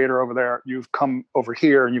creator over there. You've come over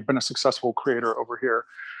here and you've been a successful creator over here.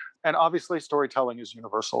 And obviously storytelling is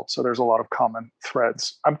universal. So there's a lot of common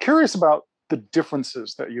threads. I'm curious about the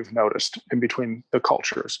differences that you've noticed in between the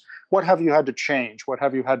cultures. What have you had to change? What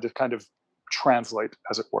have you had to kind of translate,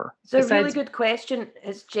 as it were? It's a really good question.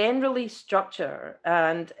 It's generally structure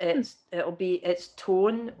and it's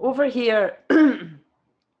tone. Over here,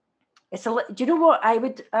 it's do you know what I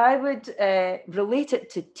would relate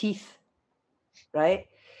it to teeth, right?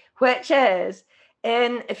 Which is,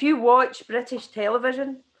 if you watch British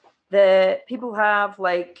television, the people have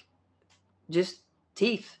like just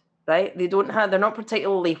teeth, right? They're not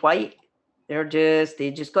particularly white.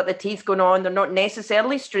 They just got the teeth going on. They're not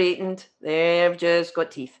necessarily straightened. They've just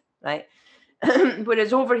got teeth, right?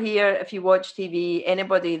 Whereas over here, if you watch TV,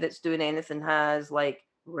 anybody that's doing anything has like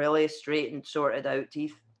really straightened, sorted out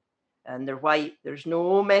teeth, and they're white. There's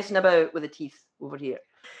no messing about with the teeth over here.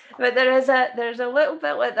 But there's a little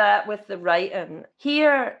bit like that with the writing.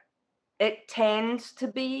 Here, it tends to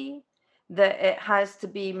be that it has to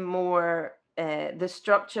be more, the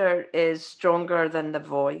structure is stronger than the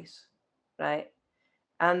voice, right?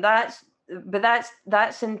 And that's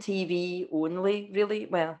in TV only, really.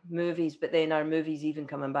 Well, movies, but then are movies even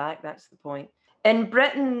coming back? That's the point. In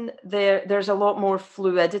Britain, there's a lot more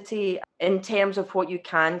fluidity in terms of what you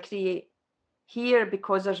can create. Here,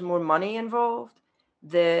 because there's more money involved,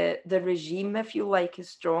 the regime, if you like, is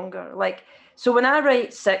stronger. Like, so when I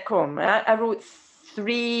write sitcom, I wrote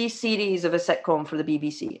 3 series of a sitcom for the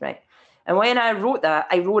BBC, right? And when I wrote that,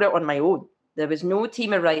 I wrote it on my own. There was no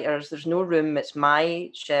team of writers. There's no room. It's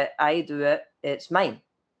my shit. I do it. It's mine,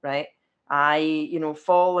 right? I,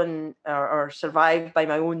 fallen or survived by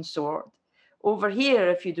my own sword. Over here,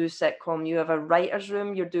 if you do sitcom, you have a writer's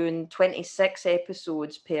room. You're doing 26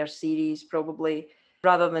 episodes per series, probably,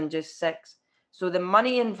 rather than just 6. So the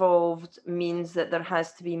money involved means that there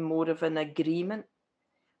has to be more of an agreement.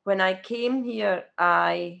 When I came here,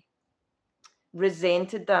 I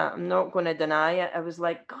resented that. I'm not going to deny it. I was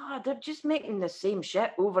like, God, they're just making the same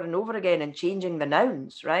shit over and over again and changing the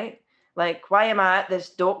nouns, right? Like, why am I at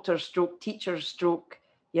this doctor stroke, teacher stroke,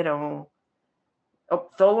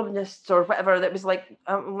 ophthalmologist or whatever? That was like,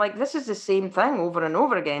 I'm like, this is the same thing over and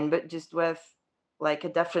over again, but just with like a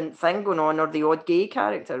different thing going on, or the odd gay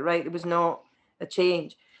character, right? There was not a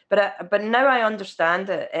change. But now I understand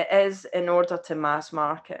it. It is in order to mass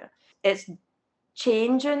market. It's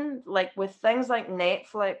changing, like with things like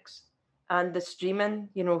Netflix and the streaming,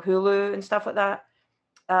 Hulu and stuff like that.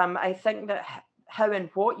 I think that how and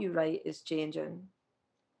what you write is changing.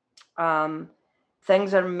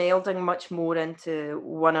 Things are melding much more into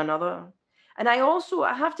one another. And I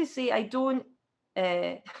have to say, I don't,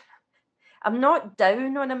 I'm not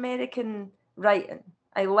down on American writing.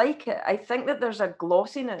 I like it. I think that there's a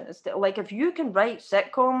glossiness that, like, if you can write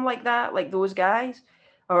sitcom like that, like those guys,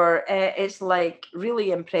 or it's like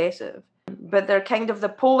really impressive. But they're kind of the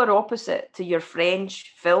polar opposite to your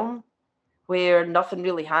French film, where nothing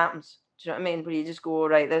really happens. Do you know what I mean? Where you just go,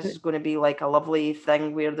 right, this is going to be like a lovely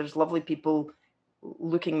thing where there's lovely people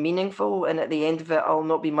looking meaningful, and at the end of it, I'll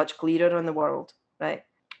not be much clearer on the world, right?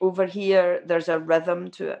 Over here, there's a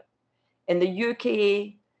rhythm to it. In the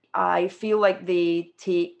UK, I feel like they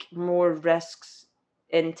take more risks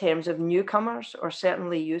in terms of newcomers, or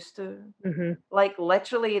certainly used to. Mm-hmm. Like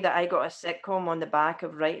literally that I got a sitcom on the back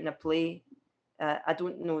of writing a play. I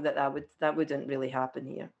don't know that wouldn't really happen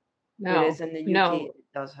here. No, whereas in the UK, it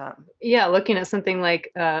does happen. Yeah, looking at something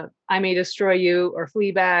like I May Destroy You or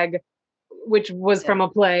Fleabag, which was from a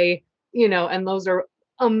play, and those are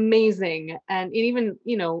amazing. And even,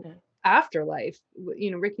 Afterlife,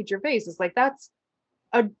 Ricky Gervais is like, that's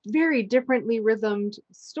a very differently rhythmed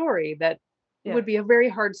story that would be a very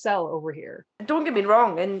hard sell over here. Don't get me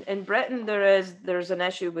wrong. In Britain, there's an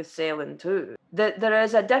issue with selling too. There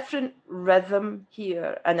is a different rhythm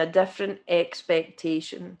here and a different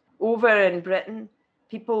expectation. Over in Britain,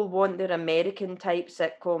 people want their American type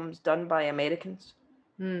sitcoms done by Americans.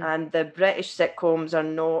 And the British sitcoms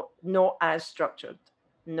are not as structured,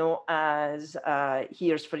 not as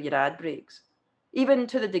here's for your ad breaks. Even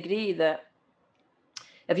to the degree that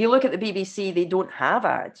if you look at the BBC, they don't have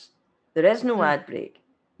ads. There is no ad break,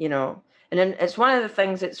 you know. And then it's one of the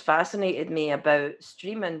things that's fascinated me about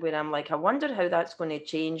streaming, where I'm like, I wonder how that's going to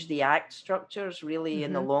change the act structures really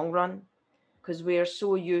in the long run, because we're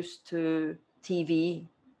so used to TV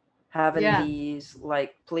having these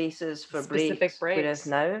like places for breaks, whereas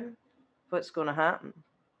now, what's going to happen?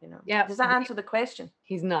 You know, does that answer the question?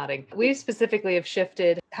 He's nodding. We specifically have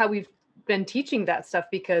shifted how we've been teaching that stuff,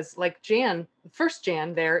 because like Jan, the first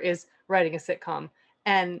Jan there is writing a sitcom,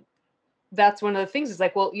 and that's one of the things is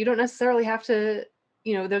like, well, you don't necessarily have to,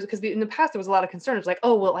 you know, there's because in the past there was a lot of concern. It's like,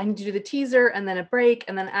 oh, well, I need to do the teaser and then a break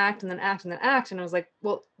and then act and then act and then act. And I was like,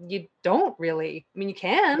 well, you don't really. I mean, you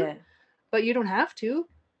can, but you don't have to.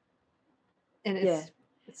 And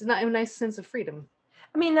it's not a nice sense of freedom.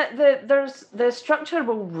 I mean, the structure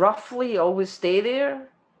will roughly always stay there,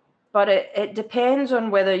 but it depends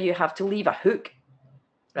on whether you have to leave a hook,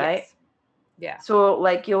 right? Yes. Yeah. So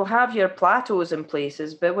like you'll have your plateaus in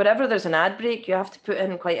places, but wherever there's an ad break, you have to put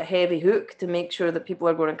in quite a heavy hook to make sure that people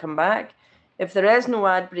are going to come back. If there is no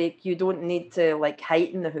ad break, you don't need to like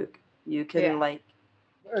heighten the hook. You can like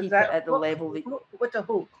keep it at the level. What's a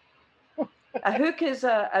hook? A hook is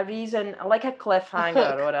a reason, like a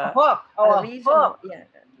cliffhanger or a hook. A reason. Hook. Yeah.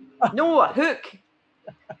 No, a hook.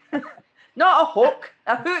 Not a hook.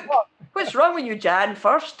 A hook. What's wrong with you, Jan?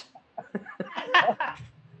 First.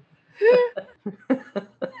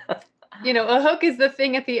 You know, a hook is the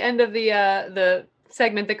thing at the end of the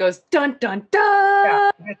segment that goes dun dun dun.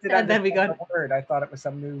 Yeah, and then we go. Word. I thought it was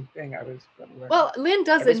some new thing. Well, Lynn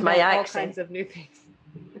does invent all kinds of new things.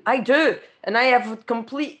 I do, and I have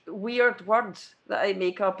complete weird words that I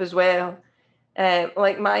make up as well.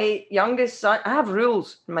 Like my youngest son, I have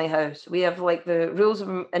rules in my house. We have like the rules of,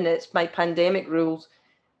 and it's my pandemic rules,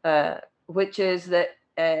 which is that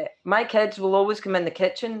my kids will always come in the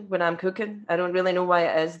kitchen when I'm cooking. I don't really know why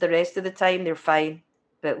it is. The rest of the time they're fine,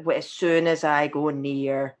 but as soon as I go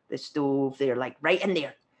near the stove, they're like right in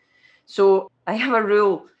there. So I have a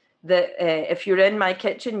rule that if you're in my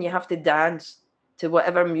kitchen, you have to dance to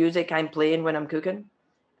whatever music I'm playing when I'm cooking.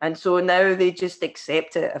 And so now they just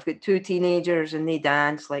accept it. I've got 2 teenagers and they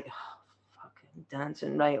dance like, oh, fucking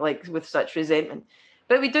dancing, right? Like with such resentment.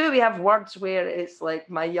 But we have words where it's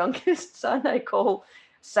like my youngest son, I call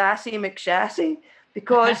Sassy McShassy,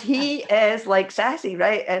 because he is like sassy,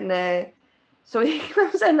 right? And so he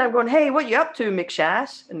comes in and I'm going, hey, what you up to,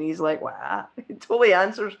 McShass? And he's like, wow. He totally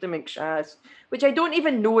answers to McShass, which I don't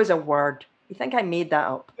even know is a word. You think I made that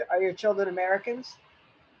up? Are your children Americans?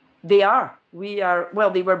 They are. We are. Well,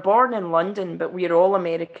 they were born in London, but we're all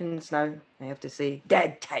Americans now, I have to say.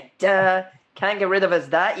 Can't get rid of us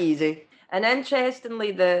that easy. And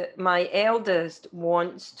interestingly, my eldest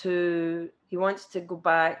wants to go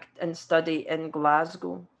back and study in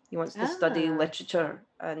Glasgow. He wants to study literature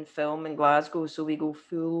and film in Glasgow, so we go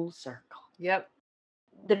full circle. Yep.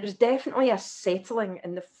 There's definitely a settling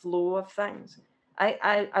in the flow of things.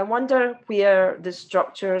 I wonder where the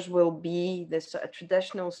structures will be, the sort of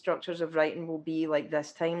traditional structures of writing will be like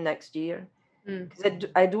this time next year. Because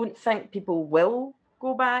I don't think people will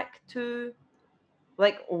go back to,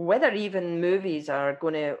 like, whether even movies are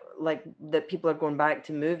going to, like, that people are going back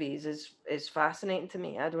to movies is fascinating to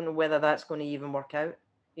me. I don't know whether that's going to even work out,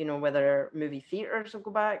 you know, whether movie theaters will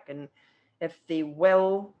go back, and if they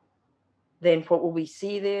will, then what will we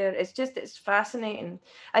see there? It's fascinating.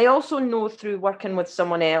 I also know through working with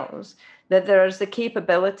someone else that there's the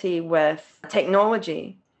capability with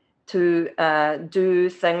technology to do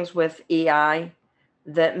things with AI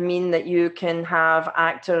that mean that you can have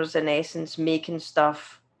actors, in essence, making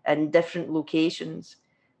stuff in different locations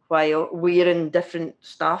while we're in different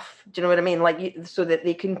stuff. Do you know what I mean? Like, so that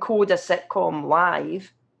they can code a sitcom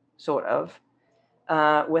live, sort of,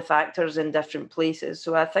 with actors in different places.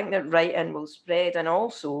 So I think that writing will spread, and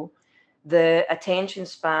also the attention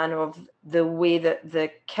span of the way that the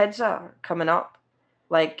kids are coming up.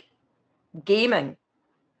 Like, gaming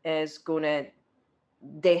is going to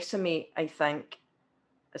decimate, I think,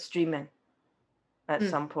 streaming at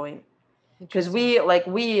some point. Because we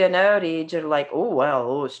in our age are like,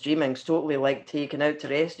 streaming's totally like taking out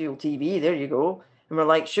terrestrial TV. There you go. And we're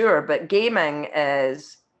like, sure, but gaming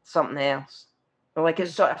is something else. Like,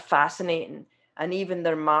 it's sort of fascinating. and even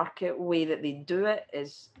their market way that they do it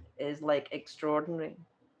is like extraordinary.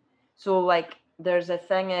 So like there's a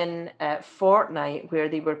thing in Fortnite where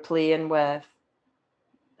they were playing with,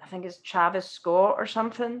 I think it's Travis Scott or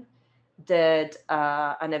something, did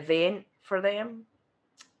an event for them.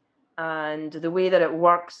 And the way that it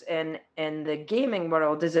works in the gaming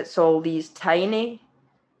world is it's all these tiny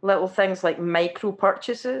little things like micro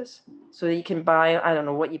purchases. So you can buy, I don't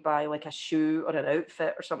know what you buy, like a shoe or an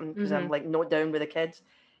outfit or something, because I'm like not down with the kids.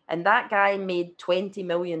 And that guy made $20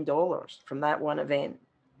 million from that one event.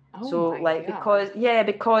 Oh So like, God.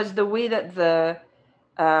 because the way that the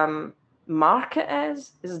market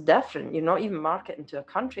is different. You're not even marketing to a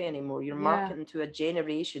country anymore. You're marketing to a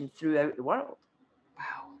generation throughout the world.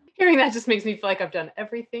 Wow. Hearing that just makes me feel like I've done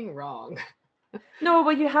everything wrong. No,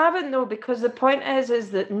 well, you haven't, though, because the point is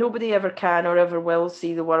that nobody ever can or ever will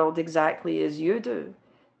see the world exactly as you do.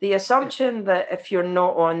 The assumption that if you're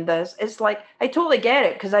not on this, it's like, I totally get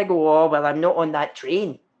it, because I go, oh, well, I'm not on that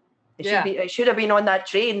train. It should have been on that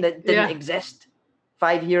train that didn't exist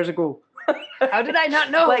 5 years ago. How did I not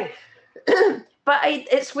know? Like, but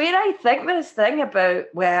it's where I think this thing about,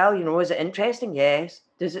 well, you know, is it interesting? Yes.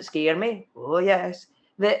 Does it scare me? Oh, yes.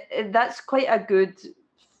 That's quite a good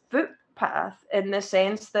footpath in the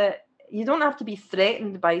sense that you don't have to be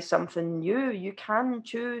threatened by something new. You can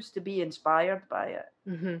choose to be inspired by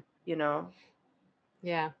it, you know?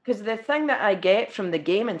 Yeah. Because the thing that I get from the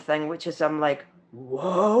gaming thing, which is I'm like,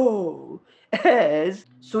 whoa, is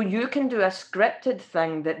so you can do a scripted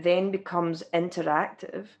thing that then becomes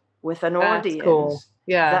interactive with an audience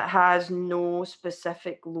that has no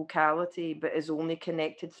specific locality but is only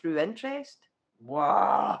connected through interest.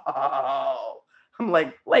 Wow. I'm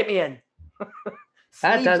like, let me in.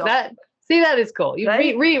 That does that. See, that is cool. You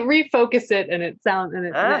refocus it, and it sounds,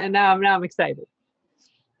 and now I'm excited.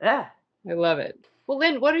 Yeah, I love it. Well,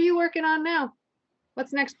 Lynn, what are you working on now?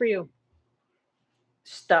 What's next for you?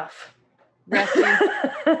 Stuff. Resting.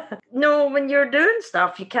 No, when you're doing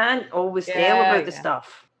stuff, you can't always tell about the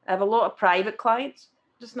stuff. I have a lot of private clients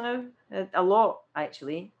just now, a lot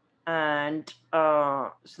actually, and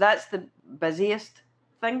so that's the busiest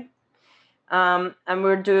thing. And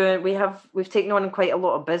we've taken on quite a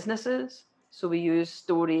lot of businesses, so we use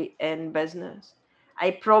story in business.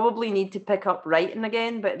 I probably need to pick up writing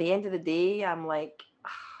again, but at the end of the day, I'm like,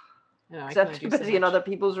 because I'm too busy in other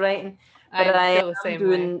people's writing. But I am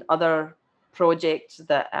doing other projects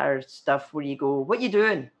that are stuff where you go, what you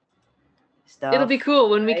doing? Stuff. It'll be cool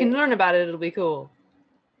when we can learn about it. It'll be cool.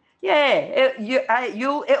 Yeah,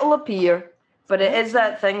 it'll appear, but it is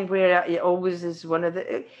that thing where it always is one of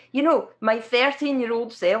the, you know, my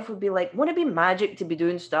 13-year-old self would be like, wouldn't it be magic to be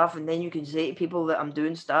doing stuff, and then you can say to people that I'm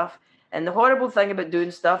doing stuff. And the horrible thing about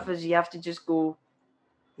doing stuff is you have to just go,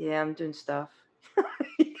 yeah, I'm doing stuff.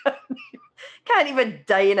 Can't even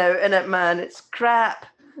dine out in it, man. It's crap.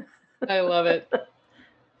 I love it.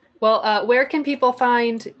 Well, where can people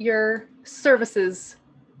find your services?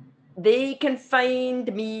 They can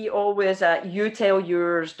find me always at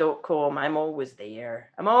youtellyours.com. I'm always there.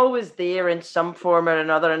 I'm always there in some form or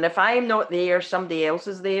another. And if I'm not there, somebody else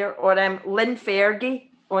is there. Or I'm Lynn Fergie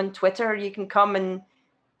on Twitter. You can come and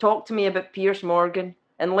talk to me about Piers Morgan.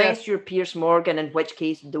 Unless you're Piers Morgan, in which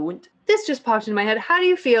case don't. This just popped in my head. How do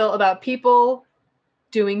you feel about people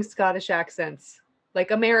doing Scottish accents?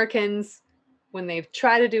 Like Americans, when they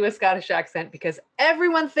try to do a Scottish accent, because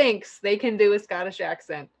everyone thinks they can do a Scottish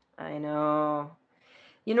accent. I know.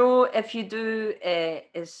 You know, if you do,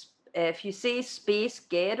 if you say Space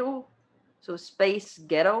Ghetto, so Space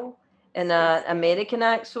Ghetto in an American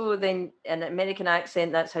accent, then in an American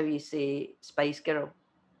accent, that's how you say Spice Girl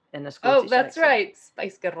in a Scottish accent. Oh, that's right.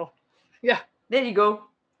 Spice Girl. Yeah. There you go.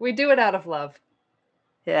 We do it out of love.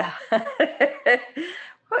 Yeah.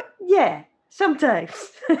 Yeah,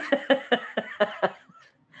 sometimes.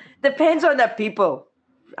 Depends on the people,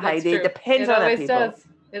 Heidi. Depends on the people. Does.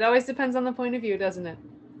 It always depends on the point of view, doesn't it?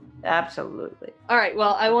 Absolutely. All right.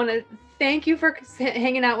 Well, I want to thank you for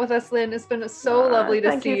hanging out with us, Lynn. It's been so lovely to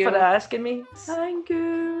see you. Thank you for asking me. Thank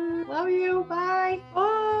you. Love you. Bye.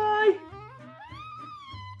 Bye.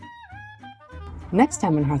 Next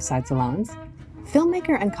time on Hearthside Salons,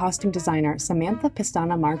 filmmaker and costume designer Samantha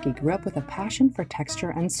Pistana Markey grew up with a passion for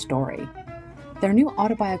texture and story. Their new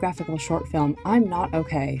autobiographical short film, I'm Not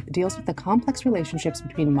Okay, deals with the complex relationships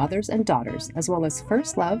between mothers and daughters, as well as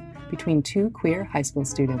first love between two queer high school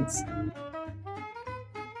students.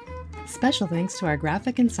 Special thanks to our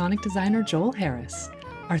graphic and sonic designer, Joel Harris.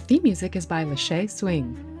 Our theme music is by Lachey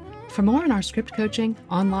Swing. For more on our script coaching,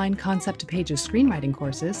 online concept to pages screenwriting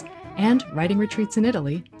courses, and writing retreats in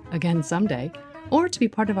Italy, again someday, Or to be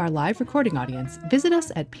part of our live recording audience, visit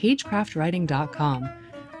us at pagecraftwriting.com,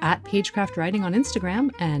 at pagecraftwriting on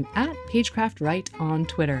Instagram, and at pagecraftwrite on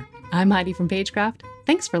Twitter. I'm Heidi from Pagecraft.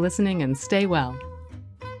 Thanks for listening and stay well.